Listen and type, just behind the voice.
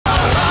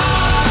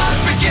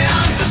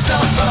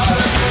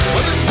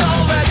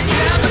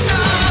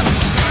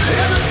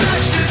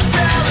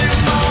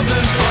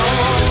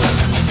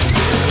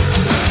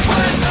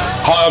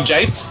I'm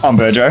Jace. I'm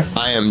Burjo.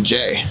 I am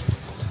Jay.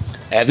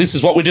 And this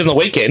is what we did on the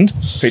weekend.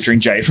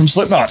 Featuring Jay from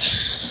Slipknot.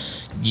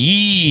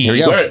 Yeah. Here we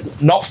go. We're at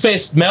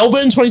Knotfest,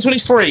 Melbourne,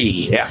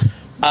 2023. Yeah.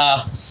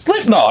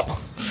 Slipknot.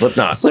 How's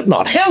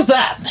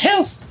that?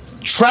 How's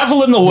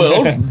travel in the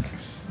world?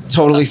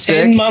 Totally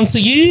sick. 10 months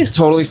a year?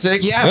 Totally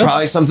sick. Yeah,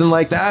 probably something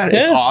like that.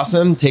 It's Yeah.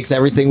 awesome. Takes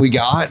everything we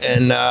got,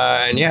 and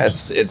yeah,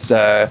 it's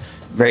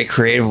very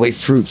creatively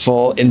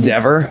fruitful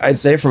endeavor, I'd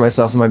say, for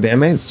myself and my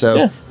bandmates.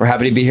 So we're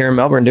happy to be here in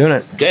Melbourne doing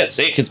it. Yeah, it's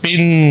sick. It's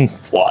been,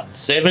 what,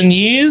 7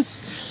 years?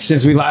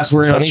 Since we last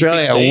were in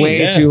Australia,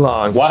 way too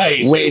long.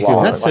 Way too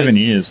long. That's 7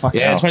 years. Fuck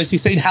Yeah, hell.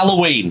 2016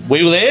 Halloween.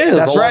 We were there.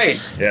 That's right.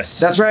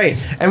 Yes. That's right.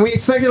 And we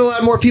expected a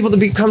lot more people to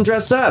become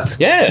dressed up.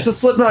 Yeah. It's a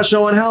Slipknot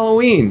show on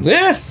Halloween.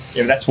 Yeah.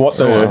 Yeah, that's what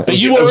the. But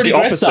you were already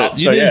dressed up.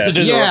 You needed to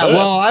do the Yeah, reverse.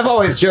 well, I've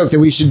always joked that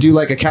we should do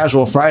like a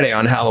casual Friday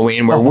on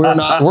Halloween where we're the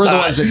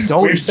ones that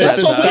don't We've said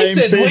dress the up. That's what we same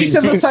said. thing. We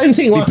said the same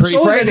thing. Like, pretty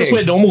surely they frightening. just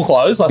wear normal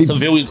clothes, like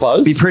civilian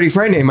clothes. Be pretty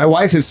frightening. My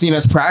wife has seen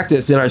us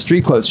practice in our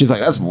street clothes. She's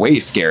like, that's way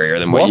scarier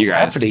than what What's you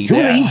guys. happening? Who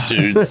are these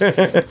dudes?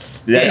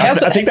 Yeah,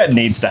 I think that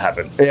needs to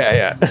happen.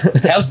 Yeah.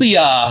 How's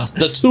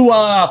the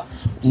tour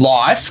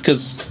life?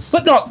 Because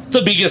Slipknot,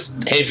 the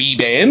biggest heavy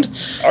band.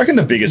 I reckon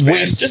the biggest band.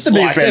 With, Just the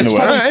biggest band in the it's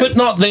world. probably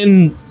Slipknot,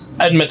 then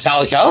and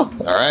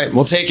Metallica. All right,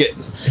 we'll take it.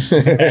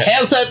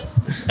 How's that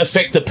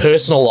affect the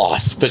personal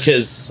life?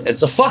 Because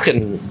it's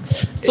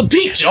a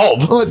big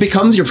job. Well, it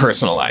becomes your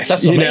personal life.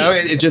 That's what you I know,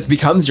 mean. it just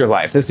becomes your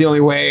life. That's the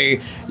only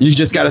way. You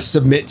just got to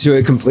submit to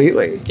it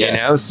completely. Yeah. You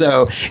know,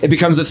 so it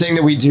becomes a thing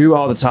that we do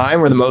all the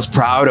time. We're the most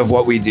proud of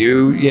what we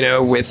do. You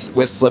know, with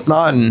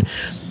Slipknot,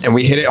 and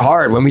we hit it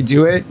hard. When we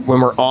do it, when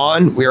we're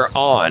on, we're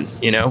on.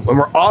 You know, when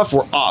we're off,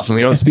 and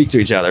we don't speak to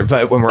each other.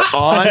 But when we're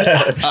on,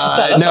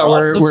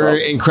 we're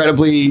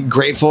incredibly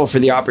grateful for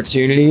the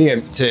opportunity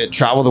and to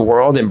travel the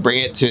world and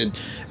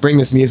bring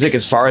this music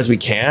as far as we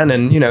can.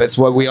 And you know, it's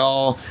what we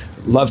all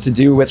love to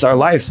do with our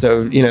life.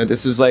 So you know,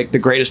 this is like the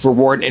greatest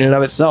reward in and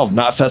of itself.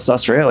 Knotfest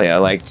Australia,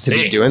 like to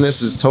be doing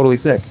this is totally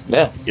sick.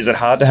 Yeah. Is it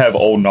hard to have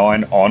all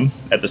 9 on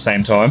at the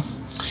same time?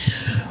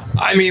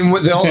 I mean,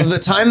 the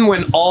time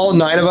when all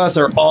 9 of us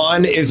are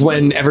on is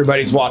when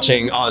everybody's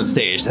watching on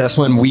stage. That's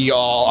when we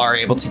all are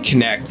able to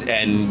connect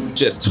and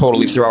just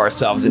totally throw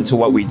ourselves into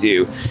what we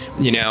do.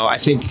 You know, I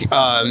think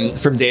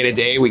from day to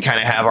day, we kind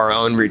of have our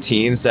own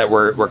routines that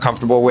we're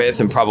comfortable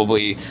with, and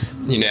probably,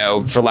 you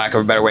know, for lack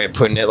of a better way of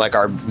putting it, like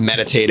our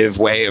meditative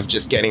way of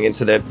just getting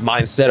into the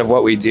mindset of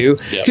what we do.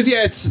 Because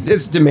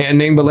it's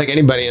demanding, but like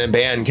anybody in a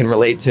band can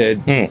relate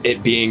to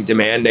it being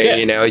demanding.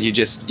 You know, you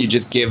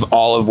just give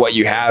all of what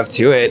you have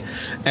to it.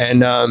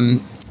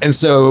 And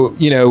so,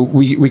 you know,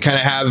 we kind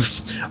of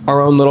have our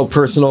own little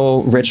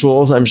personal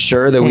rituals, I'm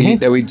sure, that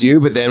we do.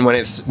 But then when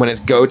it's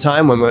go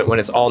time, when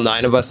it's all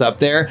 9 of us up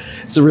there,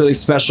 it's a really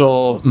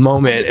special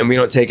moment, and we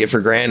don't take it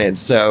for granted.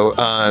 So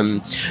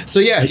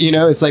yeah, you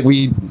know, it's like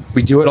we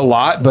do it a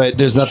lot, but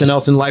there's nothing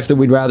else in life that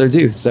we'd rather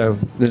do. So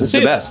this is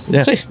the best.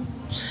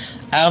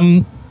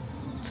 Yeah.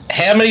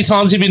 How many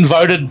times have you been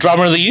voted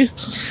drummer of the year?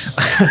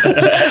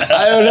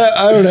 I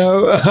don't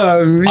know.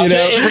 You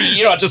know, every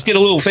year I just get a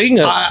little thing.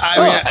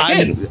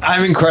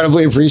 I'm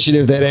incredibly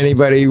appreciative that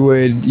anybody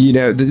would, you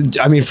know,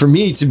 I mean, for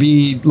me to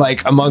be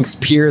like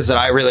amongst peers that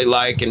I really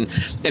like and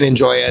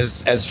enjoy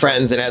as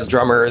friends and as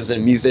drummers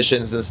and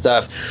musicians and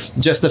stuff,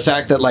 just the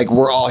fact that like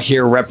we're all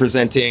here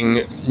representing,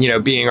 you know,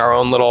 being our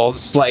own little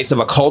slice of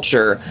a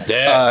culture.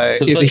 Yeah,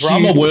 because the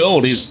drummer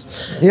world is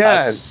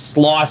a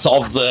slice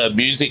of the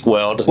music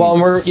world.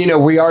 Well,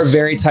 we are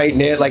very tight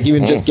knit. Like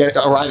even just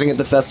arriving at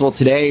the festival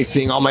today,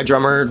 seeing all my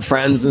drummer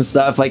friends and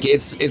stuff. Like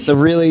it's a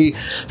really,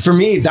 for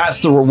me, that's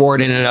the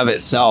reward in and of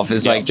itself.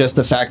 Is like just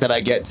the fact that I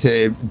get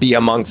to be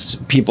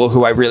amongst people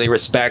who I really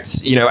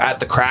respect. You know, at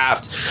the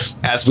craft,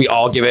 as we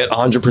all give it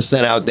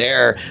 100% out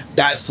there.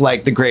 That's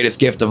like the greatest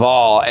gift of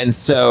all. And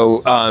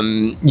so,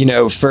 you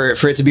know, for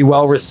it to be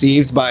well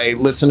received by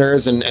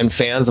listeners and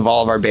fans of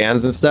all of our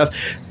bands and stuff,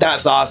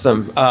 that's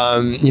awesome.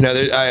 You know,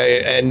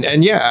 I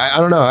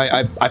don't know.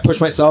 I push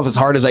myself as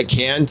hard as I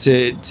can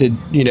to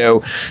you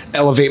know,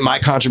 elevate my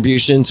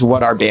contribution to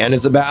what our band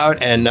is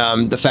about, and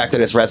the fact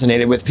that it's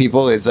resonated with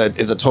people is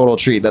a total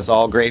treat. That's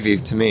all gravy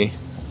to me.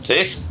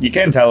 Sick. You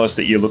can tell us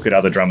that you look at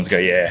other drummers and go,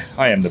 yeah,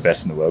 I am the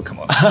best in the world. Come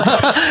on.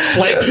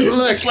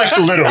 Flex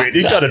a little bit.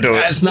 You got to do it.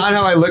 That's not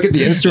how I look at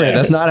the instrument.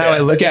 That's not how I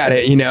look at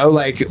it. You know,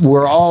 like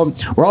we're all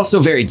so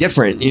very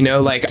different. You know,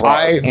 like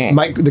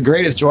the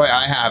greatest joy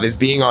I have is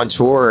being on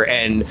tour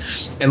and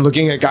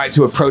looking at guys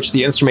who approach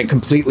the instrument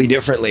completely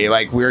differently.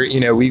 Like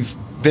we've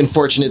been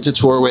fortunate to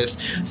tour with,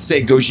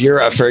 say,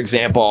 Gojira, for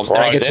example, and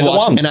I get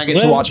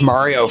to watch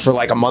Mario for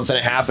like a month and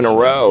a half in a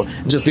row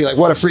and just be like,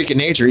 what a freak of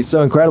nature, he's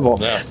so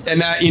incredible. And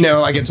that, you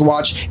know, I get to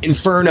watch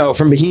Inferno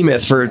from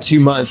Behemoth for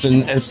 2 months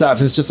and stuff.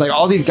 It's just like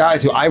all these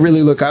guys who I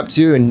really look up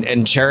to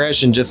and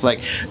cherish and just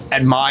like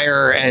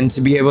admire, and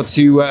to be able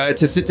to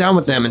sit down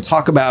with them and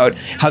talk about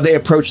how they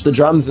approach the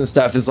drums and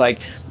stuff is like,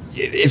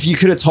 if you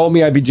could have told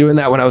me I'd be doing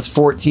that when I was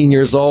 14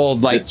 years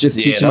old, like just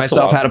teaching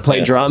myself how to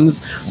play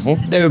drums,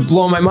 it would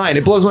blow my mind.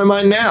 It blows my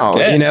mind now,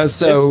 you know.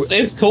 So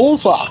it's cool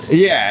as fuck.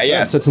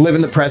 Yeah. So to live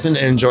in the present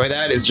and enjoy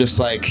that is just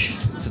like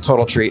it's a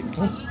total treat.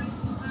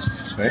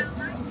 Sweet.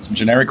 Some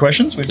generic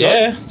questions. We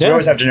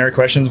always have generic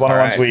questions. One of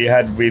the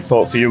ones we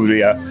thought for you would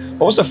be,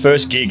 what was the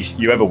first gig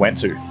you ever went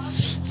to?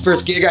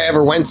 First gig I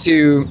ever went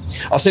to,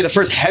 I'll say the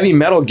first heavy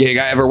metal gig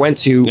I ever went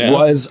to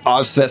was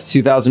Ozfest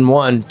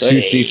 2001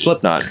 to see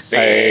Slipknot. That's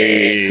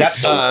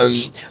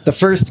the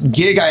first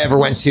gig I ever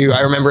went to,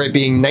 I remember it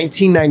being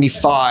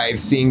 1995,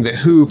 seeing The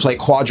Who play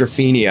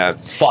Quadrophenia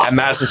at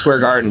Madison Square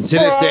Garden. To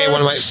this day,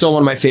 still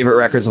one of my favorite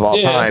records of all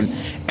time.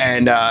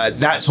 And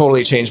that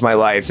totally changed my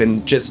life.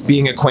 And just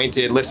being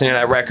acquainted, listening to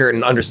that record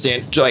and not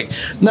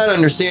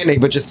understanding,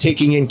 but just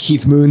taking in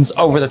Keith Moon's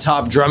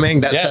over-the-top drumming,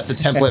 that set the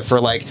template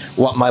for like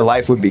what my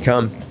life would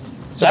become.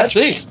 So that's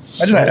it.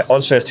 Imagine that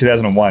Ozfest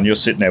 2001, you're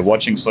sitting there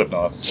watching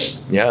Slipknot.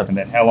 Yeah. And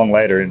then how long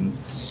later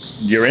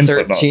you're in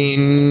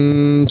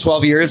 13,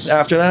 12 years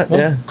after that.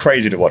 Yeah.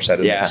 Crazy to watch that,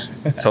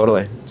 isn't it?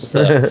 Totally. Just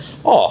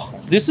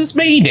this is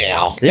me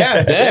now.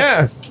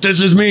 Yeah. This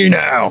is me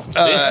now.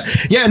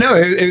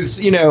 It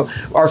was, you know,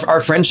 our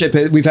friendship,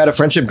 we've had a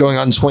friendship going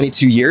on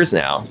 22 years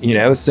now, you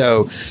know,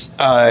 so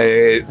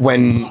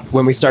when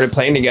we started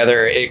playing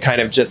together, it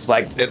kind of just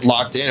like, it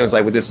locked in. It was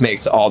like, well, this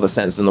makes all the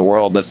sense in the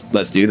world.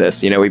 Let's do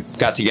this. You know, we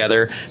got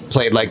together,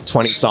 played like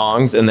 20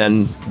 songs, and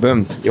then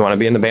boom, you want to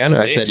be in the band?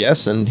 And I said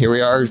yes, and here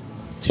we are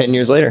 10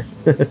 years later.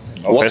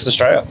 What's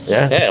Australia?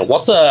 Yeah.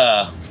 What's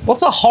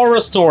a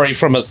horror story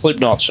from a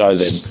Slipknot show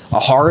then? A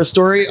horror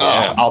story?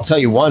 I'll tell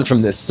you one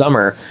from this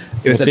summer.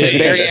 It was at the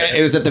very end.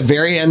 It was at the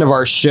very end of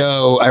our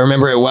show. I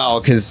remember it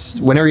well because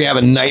whenever you have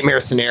a nightmare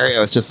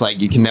scenario, it's just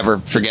like you can never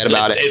forget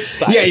about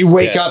it. You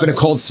wake up in a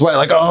cold sweat,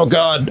 like, oh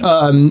god.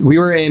 We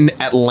were in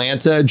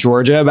Atlanta,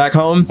 Georgia, back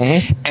home,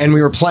 and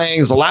we were playing.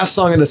 It was the last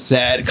song of the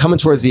set. Coming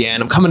towards the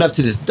end, I'm coming up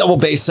to this double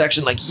bass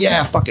section, like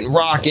fucking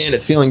rocking.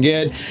 It's feeling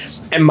good,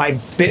 and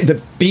the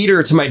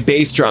beater to my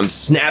bass drum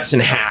snaps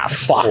in half.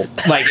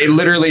 Fuck! Like it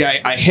literally,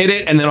 I hit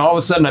it, and then all of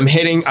a sudden I'm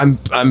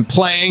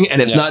playing,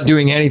 and it's not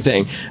doing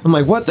anything. I'm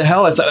like, what the hell?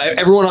 I thought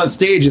everyone on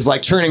stage is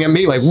like turning at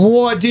me like,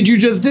 what did you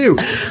just do?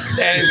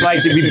 And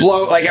like, did we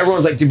blow, like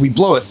everyone's like, did we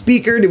blow a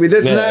speaker? Did we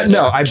this and that?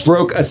 No, I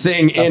broke a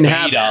thing in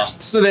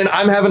half. So then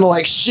I'm having to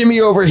like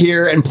shimmy over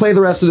here and play the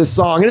rest of the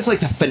song. And it's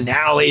like the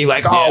finale,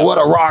 like, oh, what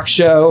a rock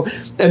show.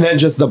 And then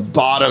just the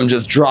bottom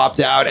just dropped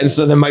out. And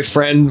so then my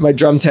friend, my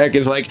drum tech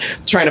is like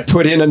trying to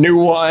put in a new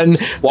one.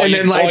 While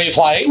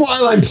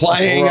I'm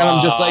playing, and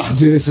I'm just like,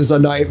 this is a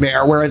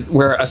nightmare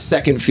where a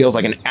second feels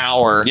like an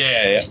hour.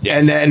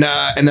 And then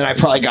I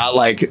probably got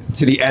like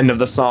to the end of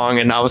the song,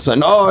 and all of a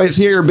sudden, oh, it's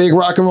here, big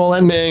rock and roll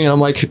ending, and I'm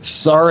like,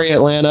 sorry,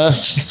 Atlanta,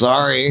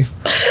 sorry.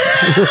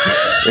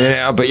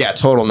 But yeah,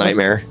 total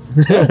nightmare.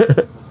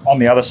 On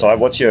the other side,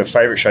 what's your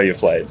favorite show you've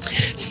played?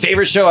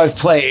 Favorite show I've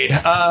played?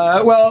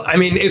 Well, I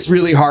mean, it's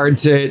really hard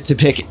to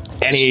pick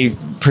any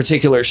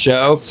particular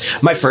show.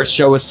 My first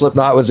show with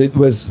Slipknot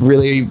was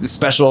really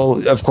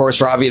special, of course,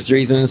 for obvious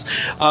reasons.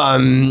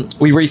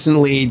 We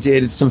recently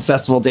did some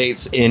festival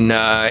dates in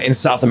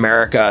South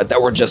America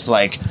that were just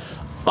like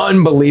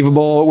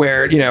unbelievable,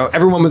 where, you know,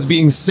 everyone was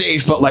being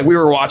safe, but like we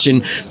were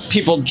watching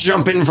people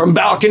jumping from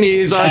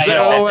balconies on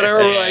whatever.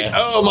 We're like,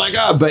 oh my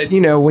god. But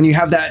you know, when you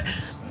have that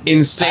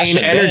insane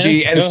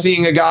energy and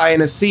seeing a guy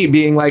in a seat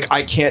being like,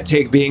 I can't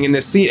take being in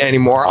this seat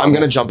anymore, I'm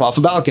gonna jump off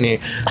a balcony,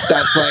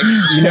 that's like,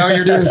 you know,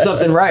 you're doing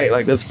something right.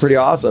 Like, that's pretty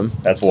awesome.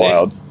 That's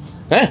wild.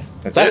 Yeah,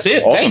 that's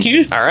it. Awesome. Thank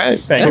you. All right.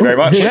 Thank you very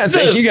much. Yeah,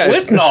 thank you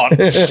guys. Slipknot.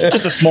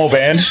 Just a small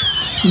band.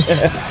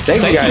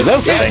 Thank you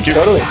guys. Thank you.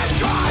 Totally.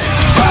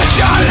 But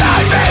your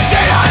life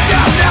is